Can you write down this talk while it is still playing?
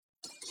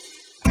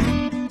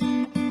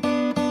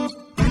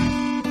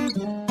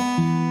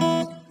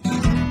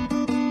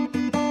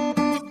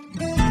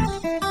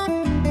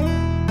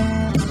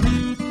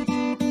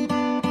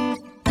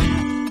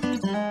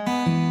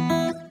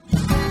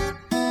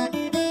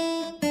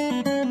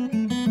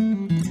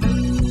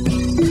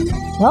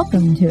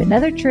Welcome to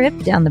another trip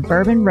down the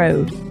Bourbon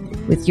Road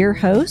with your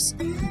hosts,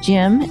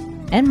 Jim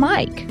and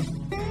Mike.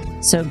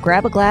 So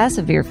grab a glass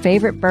of your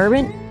favorite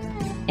bourbon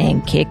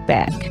and kick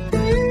back.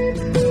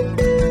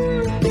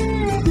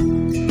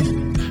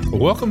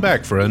 Welcome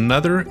back for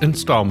another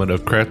installment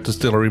of Craft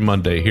Distillery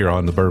Monday here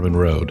on the Bourbon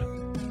Road.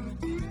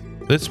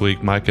 This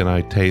week, Mike and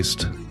I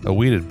taste a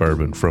wheated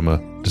bourbon from a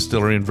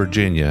distillery in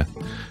Virginia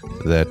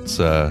that's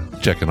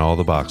checking all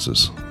the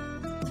boxes.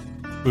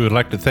 We would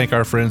like to thank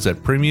our friends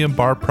at Premium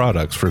Bar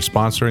Products for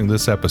sponsoring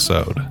this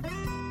episode.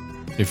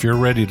 If you're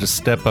ready to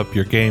step up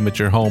your game at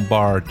your home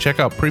bar, check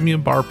out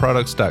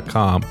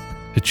PremiumBarProducts.com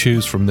to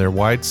choose from their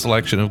wide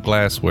selection of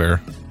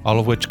glassware, all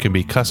of which can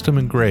be custom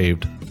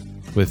engraved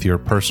with your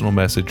personal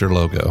message or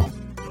logo.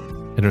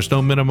 And there's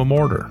no minimum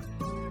order.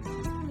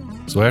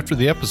 So after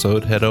the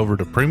episode, head over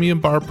to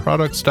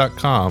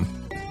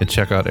PremiumBarProducts.com and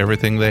check out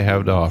everything they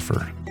have to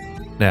offer.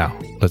 Now,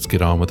 let's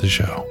get on with the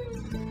show.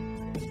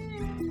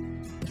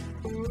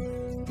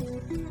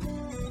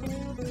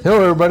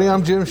 Hello, everybody.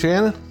 I'm Jim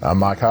Shannon. I'm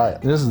Mike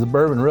Hyatt. This is the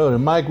Bourbon Road.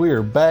 And Mike, we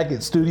are back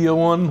at Studio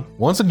One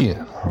once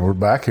again. We're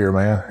back here,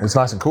 man. It's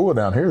nice and cool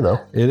down here, though.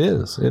 It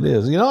is. It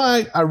is. You know,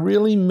 I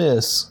really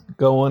miss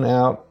going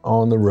out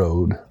on the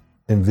road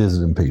and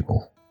visiting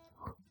people.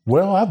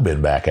 Well, I've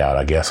been back out,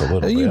 I guess, a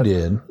little bit. You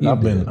did.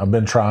 I've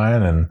been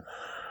trying, and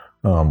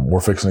we're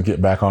fixing to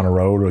get back on the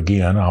road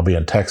again. I'll be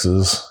in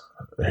Texas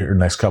here the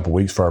next couple of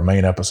weeks for our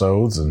main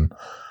episodes, and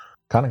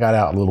kind of got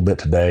out a little bit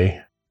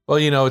today. Well,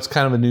 you know, it's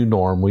kind of a new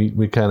norm.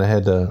 We kind of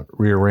had to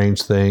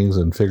rearrange things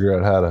and figure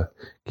out how to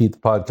keep the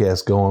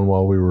podcast going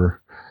while we were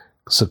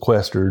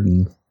sequestered.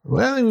 And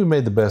well, I think we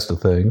made the best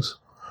of things.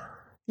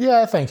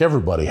 Yeah, I think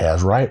everybody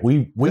has, right?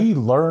 We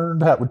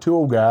learned how, with two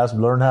old guys,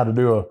 we learned how to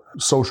do a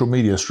social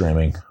media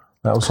streaming.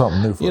 That was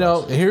something new for us. You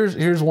know,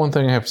 here's one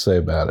thing I have to say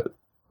about it.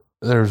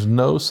 There's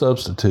no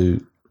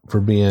substitute for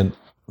being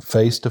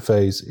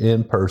face-to-face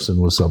in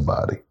person with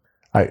somebody.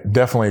 I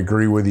definitely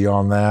agree with you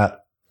on that.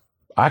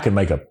 I can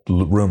make a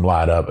room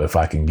light up if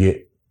I can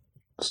get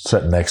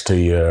sitting next to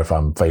you, if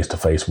I'm face to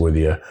face with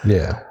you.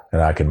 Yeah.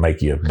 And I can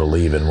make you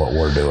believe in what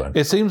we're doing.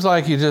 It seems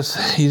like you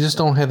just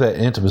don't have that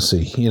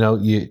intimacy. You know,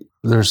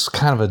 there's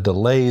kind of a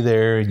delay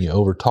there, and you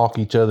overtalk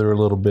each other a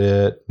little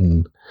bit,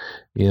 and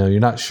you know, you're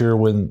not sure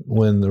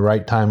when the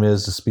right time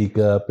is to speak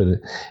up,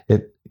 and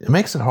it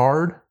makes it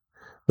hard.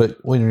 But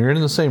when you're in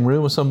the same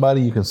room with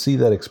somebody, you can see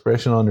that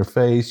expression on their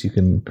face.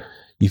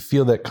 You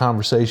feel that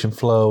conversation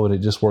flow, and it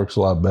just works a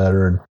lot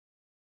better. And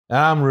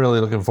I'm really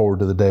looking forward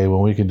to the day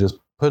when we can just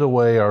put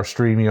away our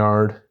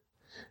StreamYard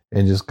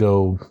and just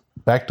go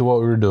back to what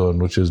we were doing,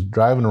 which is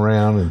driving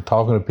around and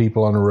talking to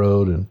people on the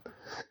road. And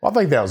well, I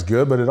think that was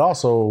good, but it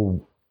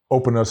also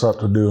opened us up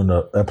to doing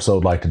an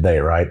episode like today,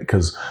 right?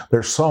 Because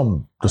there's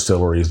some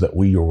distilleries that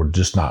we would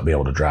just not be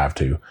able to drive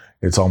to.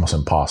 It's almost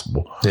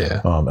impossible. Yeah.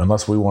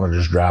 Unless we want to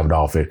just drive to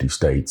all 50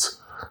 states.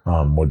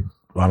 I don't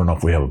know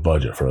if we have a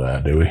budget for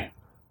that, do we?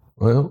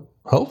 Well,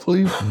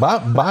 hopefully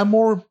buy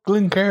more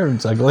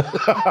Glencairns, I guess.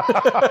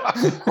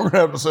 We're going to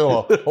have to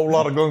sell a whole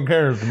lot of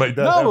Glencairns to make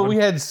that happen. No, but we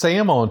had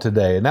Sam on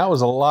today, and that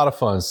was a lot of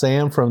fun.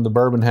 Sam from the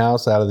Bourbon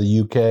House out of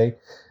the UK.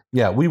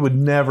 Yeah, we would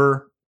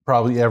never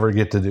probably ever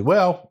get to do,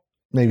 well,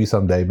 maybe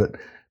someday, but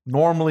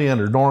normally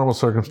under normal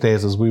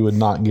circumstances, we would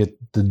not get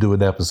to do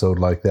an episode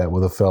like that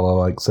with a fella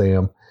like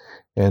Sam.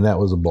 And that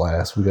was a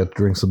blast. We got to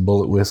drink some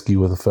bullet whiskey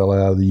with a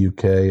fella out of the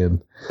UK,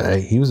 and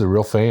hey, he was a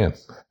real fan.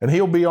 And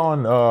he'll be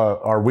on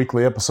our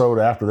weekly episode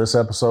after this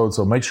episode,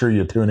 so make sure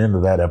you tune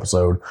into that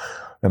episode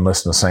and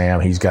listen to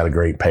Sam. He's got a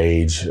great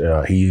page.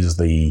 He's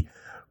the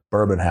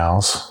Bourbon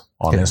House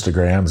on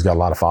Instagram. He's got a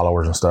lot of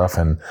followers and stuff,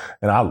 and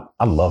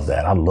I love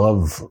that. I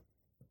love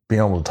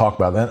being able to talk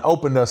about that. It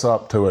opened us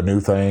up to a new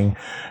thing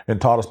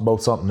and taught us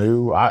both something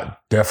new. I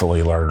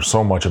definitely learned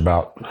so much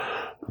about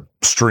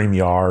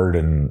StreamYard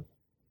and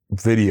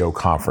video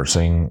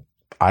conferencing.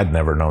 I'd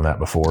never known that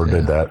before,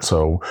 did that.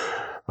 So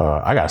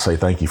I got to say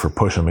thank you for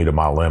pushing me to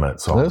my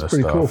limits on this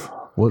pretty stuff. Cool.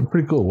 Well,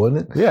 pretty cool,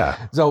 wasn't it? Yeah.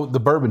 So the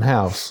Bourbon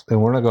House, and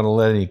we're not going to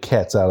let any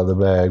cats out of the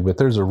bag, but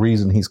there's a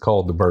reason he's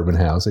called the Bourbon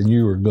House, and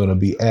you are going to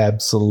be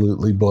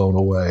absolutely blown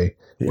away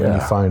when you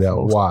find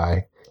out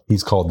why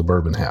he's called the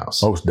Bourbon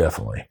House. Most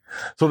definitely.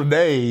 So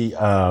today,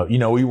 we're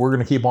going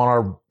to keep on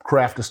our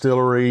craft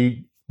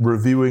distillery,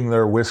 reviewing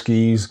their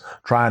whiskeys,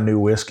 trying new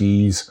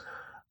whiskeys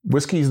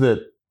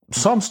that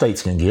some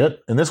states can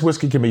get, and this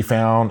whiskey can be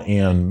found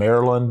in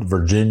Maryland,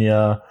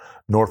 Virginia,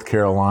 North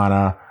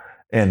Carolina,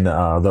 and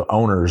the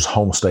owner's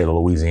home state of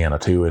Louisiana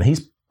too. And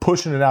he's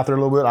pushing it out there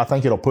a little bit. I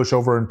think it'll push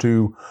over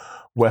into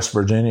West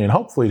Virginia and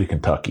hopefully to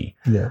Kentucky.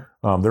 Yeah,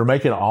 they're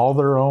making all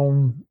their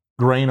own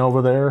grain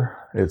over there.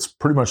 It's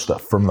pretty much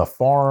from the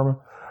farm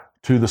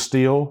to the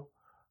still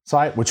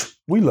site, which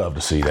we love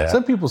to see that.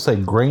 Some people say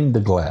grain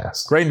to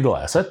glass. Grain to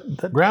glass.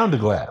 Ground to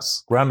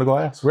glass. Ground to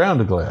glass? Ground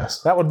to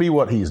glass. That would be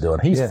what he's doing.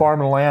 He's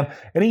farming land,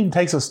 and he even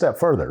takes a step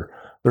further.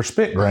 Their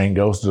spit grain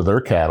goes to their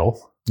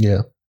cattle.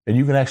 Yeah. And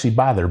you can actually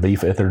buy their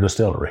beef at their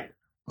distillery.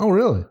 Oh,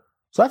 really?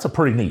 So that's a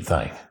pretty neat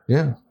thing.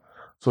 Yeah.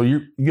 So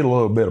you get a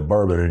little bit of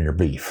bourbon in your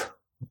beef.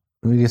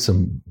 Let me get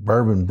some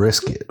bourbon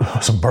brisket.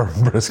 Some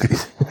bourbon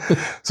brisket.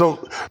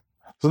 So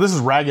this is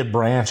Ragged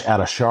Branch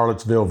out of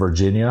Charlottesville,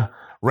 Virginia.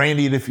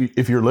 Randy,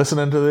 if you're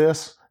listening to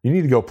this, you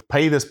need to go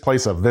pay this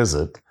place a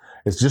visit.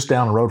 It's just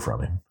down the road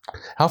from him.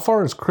 How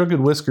far is Crooked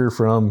Whisker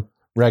from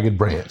Ragged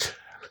Branch?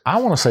 I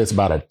want to say it's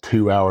about a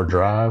 2-hour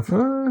drive.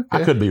 Okay.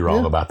 I could be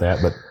wrong about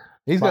that, but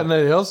he's got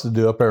nothing else to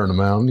do up there in the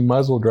mountain. He might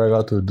as well drive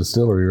out to a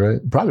distillery,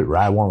 right? probably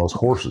ride one of those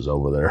horses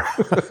over there.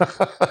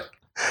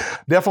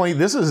 Definitely,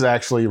 this is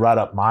actually right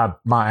up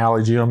my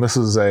alley, Jim. This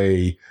is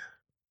a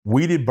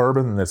wheated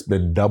bourbon that's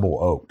been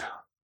double oaked.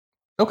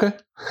 Okay.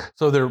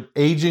 So they're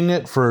aging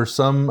it for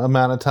some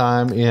amount of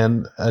time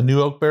in a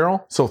new oak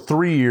barrel? So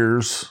 3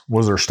 years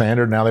was their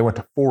standard. Now they went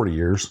to 40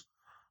 years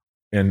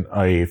in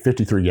a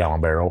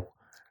 53-gallon barrel.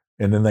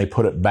 And then they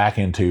put it back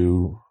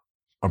into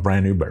a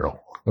brand new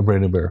barrel. A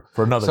brand new barrel.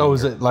 For another So year.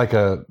 is it like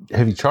a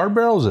heavy charred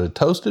barrel? Is it a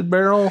toasted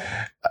barrel?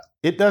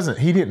 He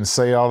didn't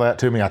say all that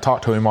to me. I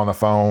talked to him on the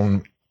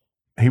phone.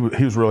 He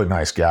was a really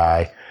nice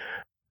guy.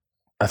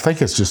 I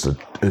think it's just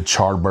a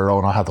charred barrel,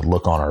 and I'll have to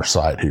look on our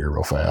site here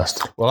real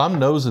fast. Well, I'm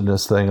nosing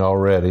this thing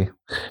already.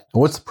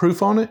 What's the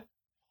proof on it?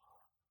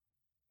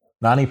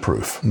 90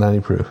 proof. 90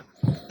 proof.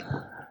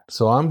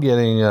 So I'm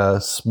getting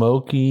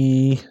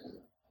smoky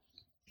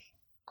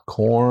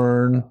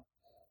corn.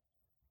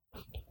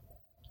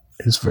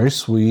 It's very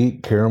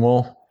sweet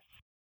caramel.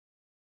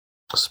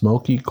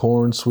 Smoky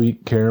corn,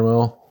 sweet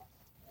caramel.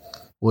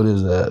 What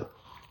is that?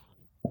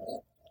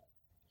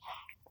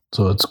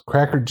 So it's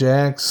Cracker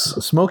Jacks,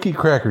 smoky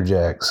Cracker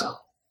Jacks.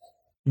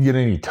 You get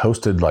any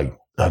toasted like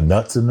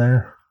nuts in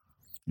there?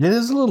 It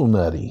is a little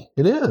nutty.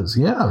 It is,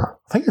 yeah.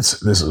 I think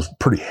this is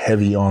pretty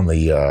heavy on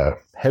the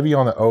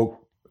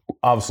oak,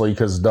 obviously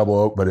because it's double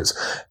oak, but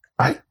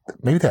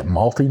maybe that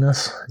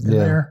maltiness in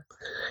there.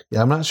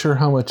 Yeah, I'm not sure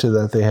how much of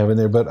that they have in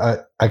there,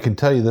 but I can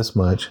tell you this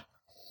much.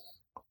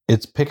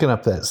 It's picking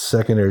up that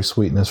secondary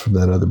sweetness from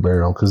that other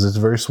barrel because it's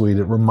very sweet.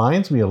 It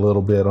reminds me a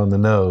little bit on the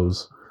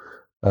nose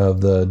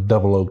of the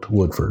double oaked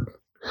Woodford.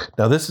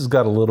 Now this has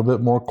got a little bit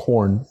more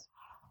corn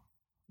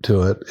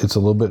to it. It's a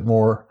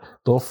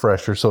little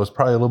fresher, so it's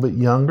probably a little bit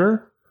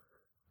younger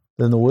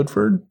than the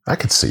Woodford. I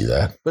could see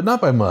that, but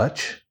not by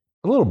much.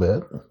 A little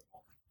bit.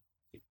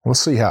 We'll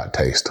see how it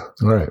tastes.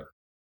 All right.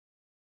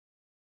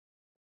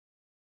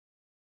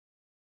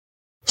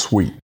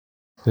 Sweet.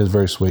 It is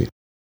very sweet.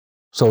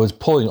 So it's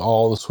pulling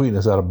all the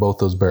sweetness out of both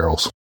those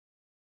barrels.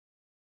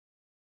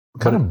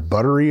 Kind of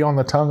buttery on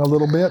the tongue a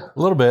little bit. A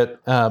little bit,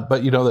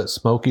 but you know that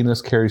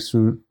smokiness carries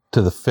through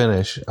to the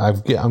finish.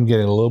 I'm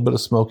getting a little bit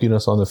of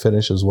smokiness on the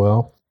finish as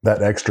well.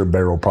 That extra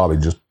barrel probably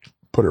just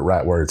put it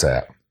right where it's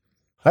at.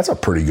 That's a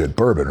pretty good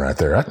bourbon right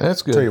there.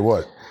 That's good. Tell you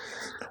what,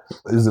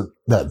 is it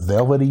that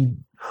velvety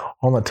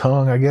on the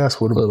tongue? I guess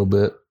A little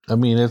bit. I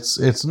mean,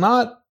 it's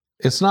not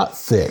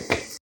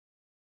thick,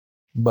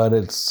 but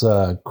it's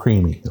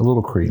creamy, a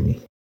little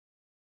creamy.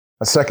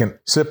 A second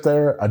sip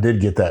there, I did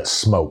get that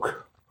smoke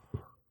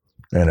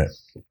in it.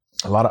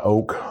 A lot of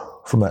oak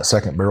from that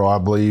second barrel, I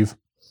believe.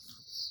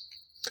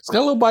 It's got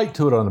a little bite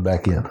to it on the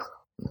back end.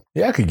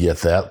 Yeah, I could get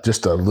that.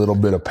 Just a little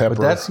bit of pepper.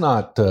 But that's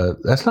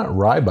not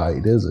rye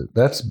bite, is it?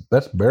 That's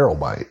barrel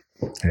bite.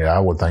 Yeah, I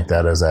would think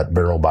that is that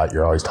barrel bite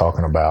you're always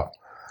talking about.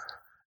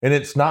 And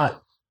it's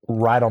not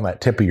right on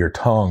that tip of your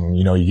tongue.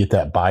 You know, you get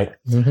that bite.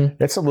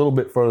 Mm-hmm. It's a little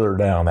bit further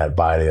down that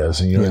bite is.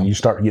 And you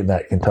start getting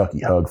that Kentucky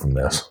hug from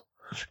this.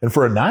 And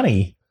for a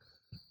 90,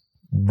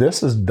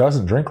 this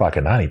doesn't drink like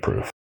a 90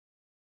 proof.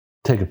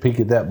 Take a peek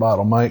at that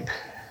bottle, Mike.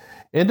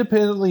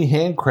 Independently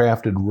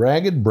handcrafted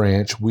Ragged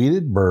Branch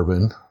wheated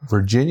bourbon,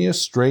 Virginia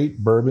straight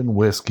bourbon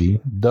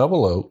whiskey,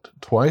 double oaked,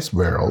 twice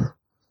barreled.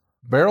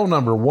 Barrel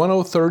number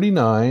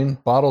 1039,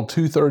 bottle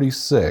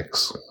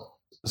 236.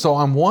 So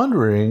I'm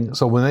wondering,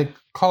 so when they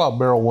call out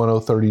barrel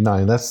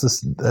 1039,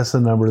 that's the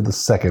number of the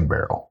second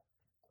barrel,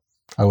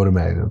 I would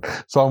imagine.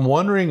 So I'm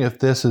wondering if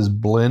this is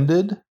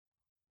blended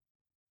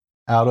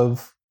out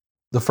of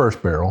the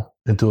first barrel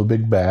into a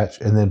big batch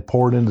and then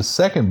poured into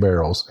second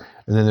barrels,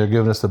 and then they're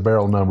giving us the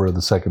barrel number of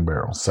the second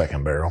barrel.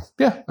 Second barrel.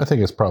 Yeah, I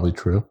think it's probably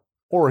true.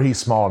 Or he's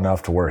small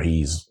enough to where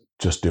he's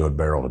just doing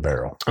barrel to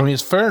barrel. I mean,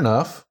 it's fair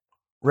enough.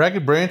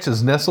 Ragged Branch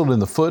is nestled in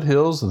the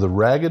foothills of the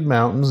Ragged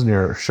Mountains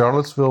near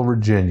Charlottesville,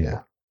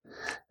 Virginia.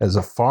 As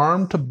a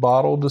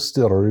farm-to-bottle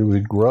distillery, we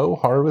grow,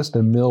 harvest,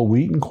 and mill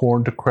wheat and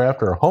corn to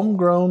craft our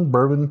homegrown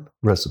bourbon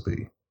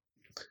recipe.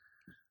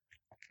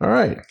 All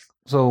right.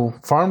 So,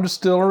 farm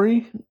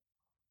distillery,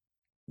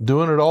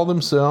 doing it all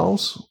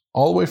themselves,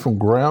 all the way from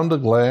ground to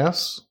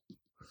glass.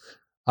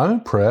 I'm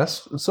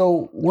impressed.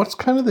 So, what's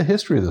kind of the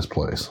history of this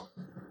place?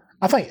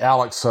 I think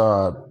Alex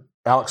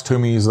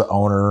Toomey is the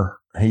owner.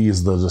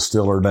 He's the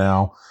distiller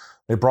now.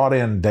 They brought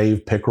in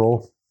Dave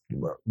Pickerel,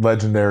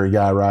 legendary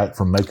guy, right,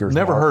 from Maker's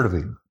Never Mark. heard of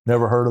him.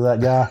 Never heard of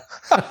that guy?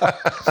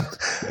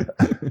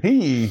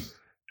 He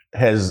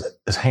has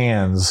his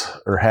hands,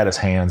 or had his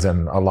hands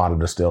in a lot of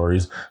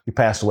distilleries. He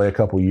passed away a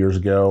couple of years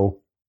ago,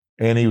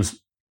 and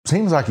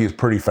seems like he was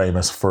pretty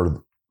famous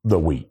for the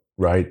wheat,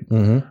 right?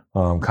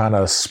 Mm-hmm. Kind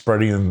of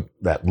spreading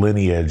that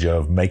lineage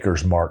of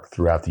Maker's Mark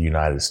throughout the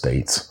United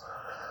States.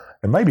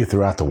 and maybe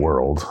throughout the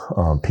world,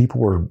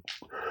 people were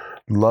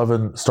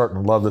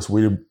starting to love this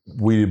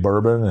weeded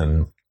bourbon,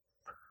 and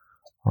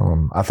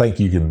I think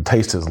you can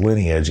taste his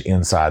lineage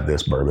inside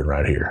this bourbon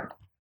right here.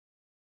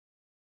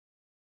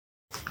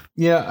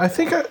 Yeah, I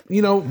think,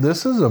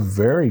 this is a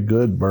very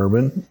good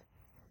bourbon.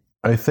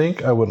 I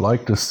think I would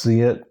like to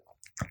see it.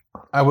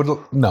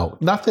 No,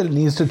 not that it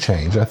needs to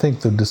change. I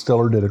think the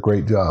distiller did a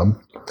great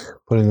job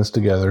putting this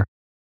together.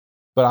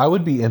 But I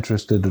would be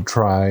interested to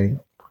try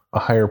a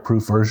higher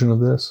proof version of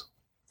this.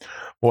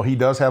 Well, he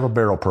does have a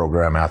barrel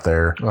program out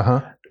there.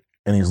 Uh-huh.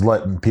 And he's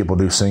letting people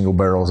do single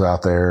barrels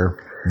out there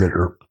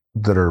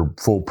that are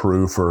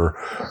foolproof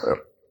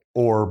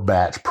or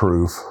batch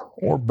proof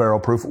or barrel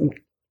proof,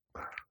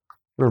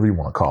 whatever you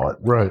want to call it.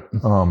 Right.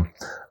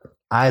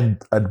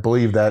 I'd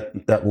believe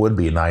that would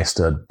be nice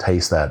to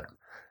taste that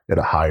at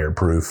a higher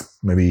proof,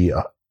 maybe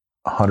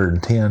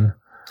 110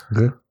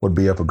 would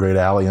be up a great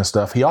alley and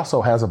stuff. He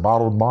also has a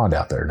bottled bond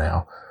out there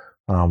now,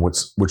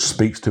 which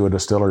speaks to a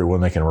distillery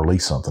when they can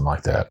release something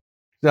like that.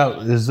 Now,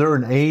 is there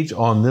an age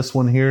on this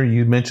one here?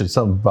 You mentioned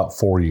something about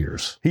 4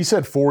 years. He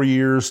said 4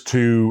 years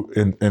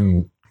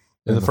in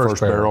the first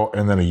barrel,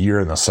 and then a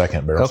year in the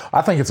second barrel. Okay.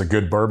 I think it's a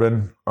good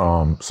bourbon,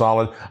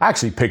 solid. I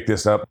actually picked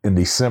this up in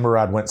December.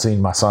 I went and seen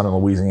my son in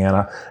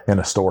Louisiana, and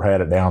the store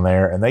had it down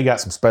there. And they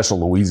got some special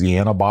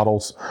Louisiana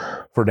bottles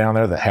for down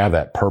there that have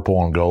that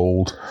purple and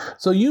gold.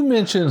 So you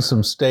mentioned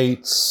some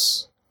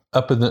states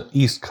up in the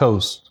East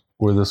Coast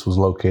where this was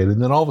located.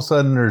 And then all of a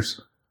sudden there's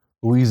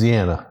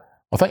Louisiana.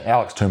 I think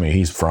Alex Toomey,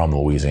 he's from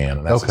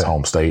Louisiana. That's his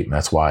home state, and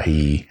that's why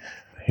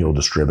he'll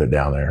distribute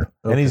down there.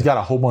 Okay. And he's got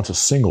a whole bunch of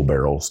single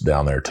barrels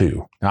down there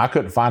too. Now, I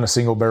couldn't find a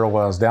single barrel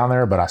while I was down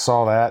there, but I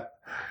saw that.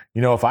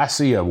 If I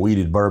see a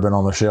weeded bourbon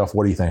on the shelf,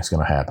 what do you think is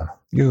going to happen?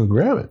 You're going to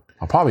grab it.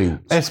 I'll probably...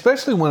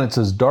 Especially when it's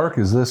as dark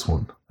as this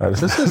one.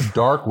 This is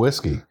dark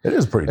whiskey. It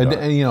is pretty dark.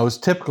 And it's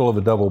typical of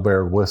a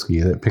double-barreled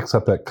whiskey that picks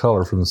up that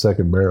color from the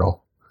second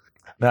barrel.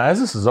 Now, as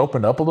this has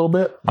opened up a little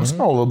bit, I'm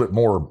smelling a little bit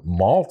more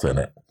malt in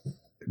it.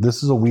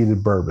 This is a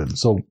weeded bourbon.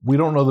 So we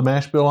don't know the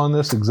mash bill on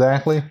this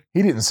exactly.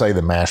 He didn't say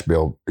the mash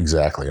bill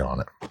exactly on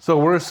it. So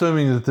we're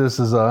assuming that this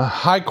is a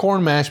high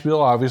corn mash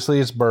bill. Obviously,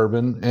 it's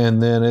bourbon.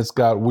 And then it's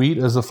got wheat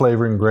as a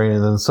flavoring grain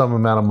and then some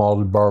amount of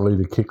malted barley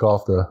to kick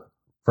off the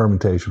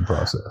fermentation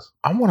process.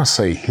 I want to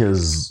say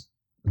his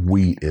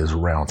wheat is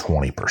around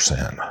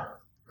 20%.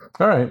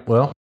 All right.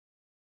 Well,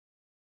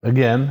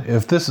 again,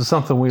 if this is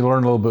something we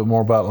learn a little bit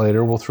more about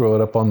later, we'll throw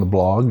it up on the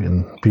blog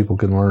and people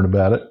can learn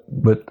about it.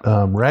 But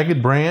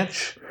Ragged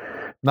Branch,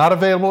 not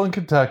available in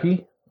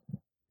Kentucky.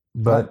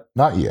 But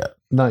not yet.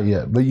 Not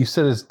yet. But you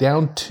said it's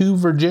down to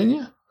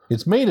Virginia?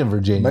 It's made in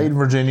Virginia. Made in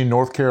Virginia,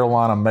 North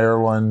Carolina,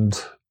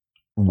 Maryland,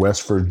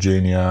 West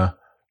Virginia,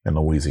 and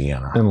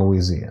Louisiana.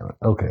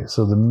 Okay.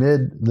 So the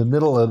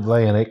middle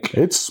Atlantic.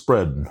 It's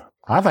spreading.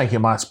 I think it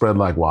might spread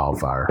like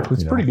wildfire.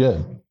 It's pretty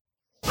good.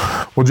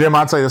 Well, Jim,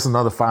 I'd say this is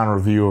another fine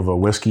review of a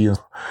whiskey.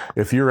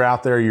 If you're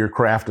out there, your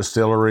craft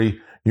distillery,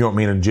 you want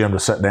me and Jim to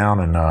sit down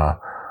and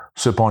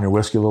sip on your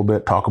whiskey a little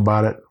bit, talk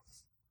about it,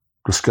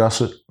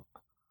 discuss it,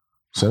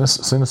 send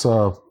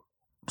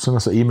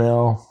us an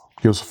email,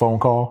 give us a phone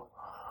call.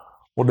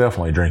 We'll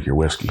definitely drink your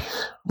whiskey.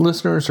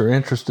 Listeners are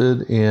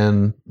interested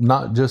in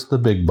not just the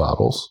big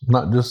bottles,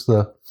 not just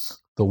the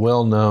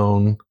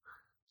well-known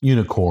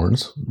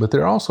unicorns, but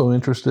they're also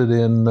interested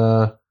in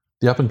the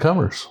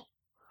up-and-comers.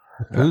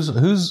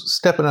 Who's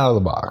stepping out of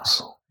the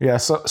box? Yeah,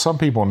 so, some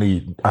people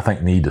need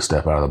to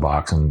step out of the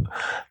box, and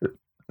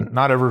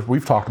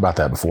we've talked about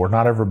that before.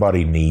 Not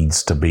everybody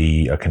needs to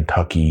be a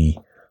Kentucky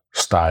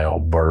style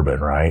bourbon,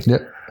 right?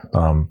 Yep.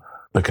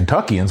 The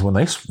Kentuckians, when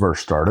they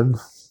first started,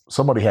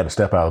 somebody had to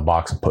step out of the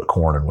box and put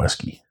corn in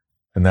whiskey.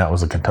 And that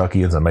was the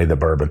Kentuckians that made the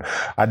bourbon.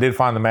 I did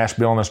find the mash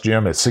bill on this,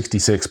 Jim, at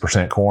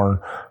 66% corn,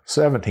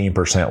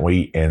 17%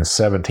 wheat, and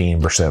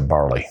 17%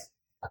 barley.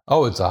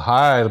 Oh, it's a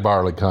high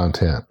barley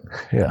content.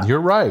 Yeah.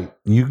 You're right.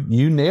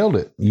 You nailed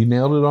it. You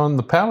nailed it on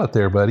the palate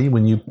there, buddy,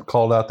 when you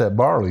called out that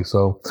barley.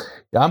 So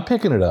yeah, I'm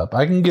picking it up.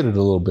 I can get it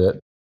a little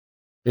bit.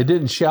 It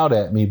didn't shout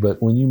at me,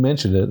 but when you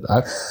mentioned it,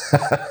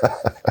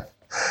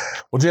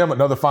 Well, Jim,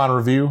 another fine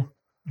review.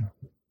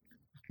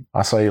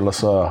 I say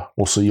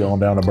we'll see you on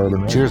down to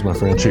Bourbon Road. Cheers, my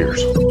friend.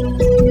 Cheers.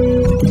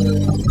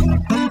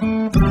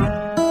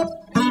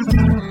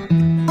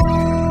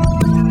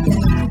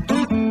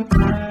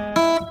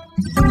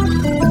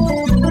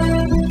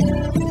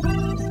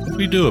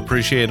 We do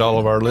appreciate all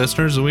of our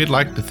listeners, and we'd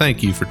like to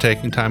thank you for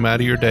taking time out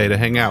of your day to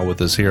hang out with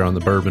us here on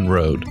the Bourbon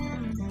Road.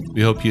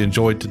 We hope you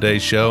enjoyed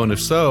today's show, and if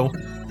so,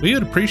 we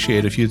would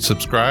appreciate if you'd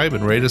subscribe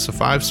and rate us a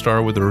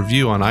 5-star with a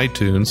review on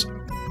iTunes.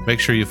 Make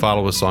sure you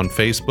follow us on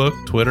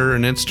Facebook, Twitter,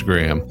 and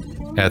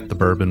Instagram at The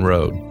Bourbon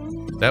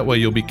Road. That way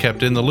you'll be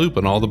kept in the loop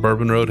on all the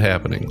Bourbon Road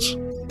happenings.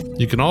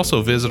 You can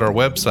also visit our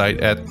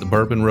website at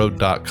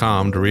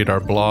thebourbonroad.com to read our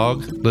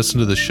blog, listen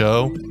to the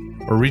show,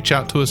 or reach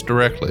out to us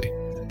directly.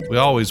 We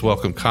always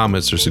welcome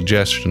comments or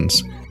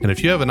suggestions, and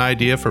if you have an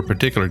idea for a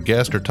particular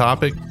guest or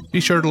topic,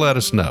 be sure to let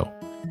us know.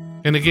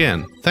 And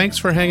again, thanks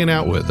for hanging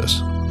out with us.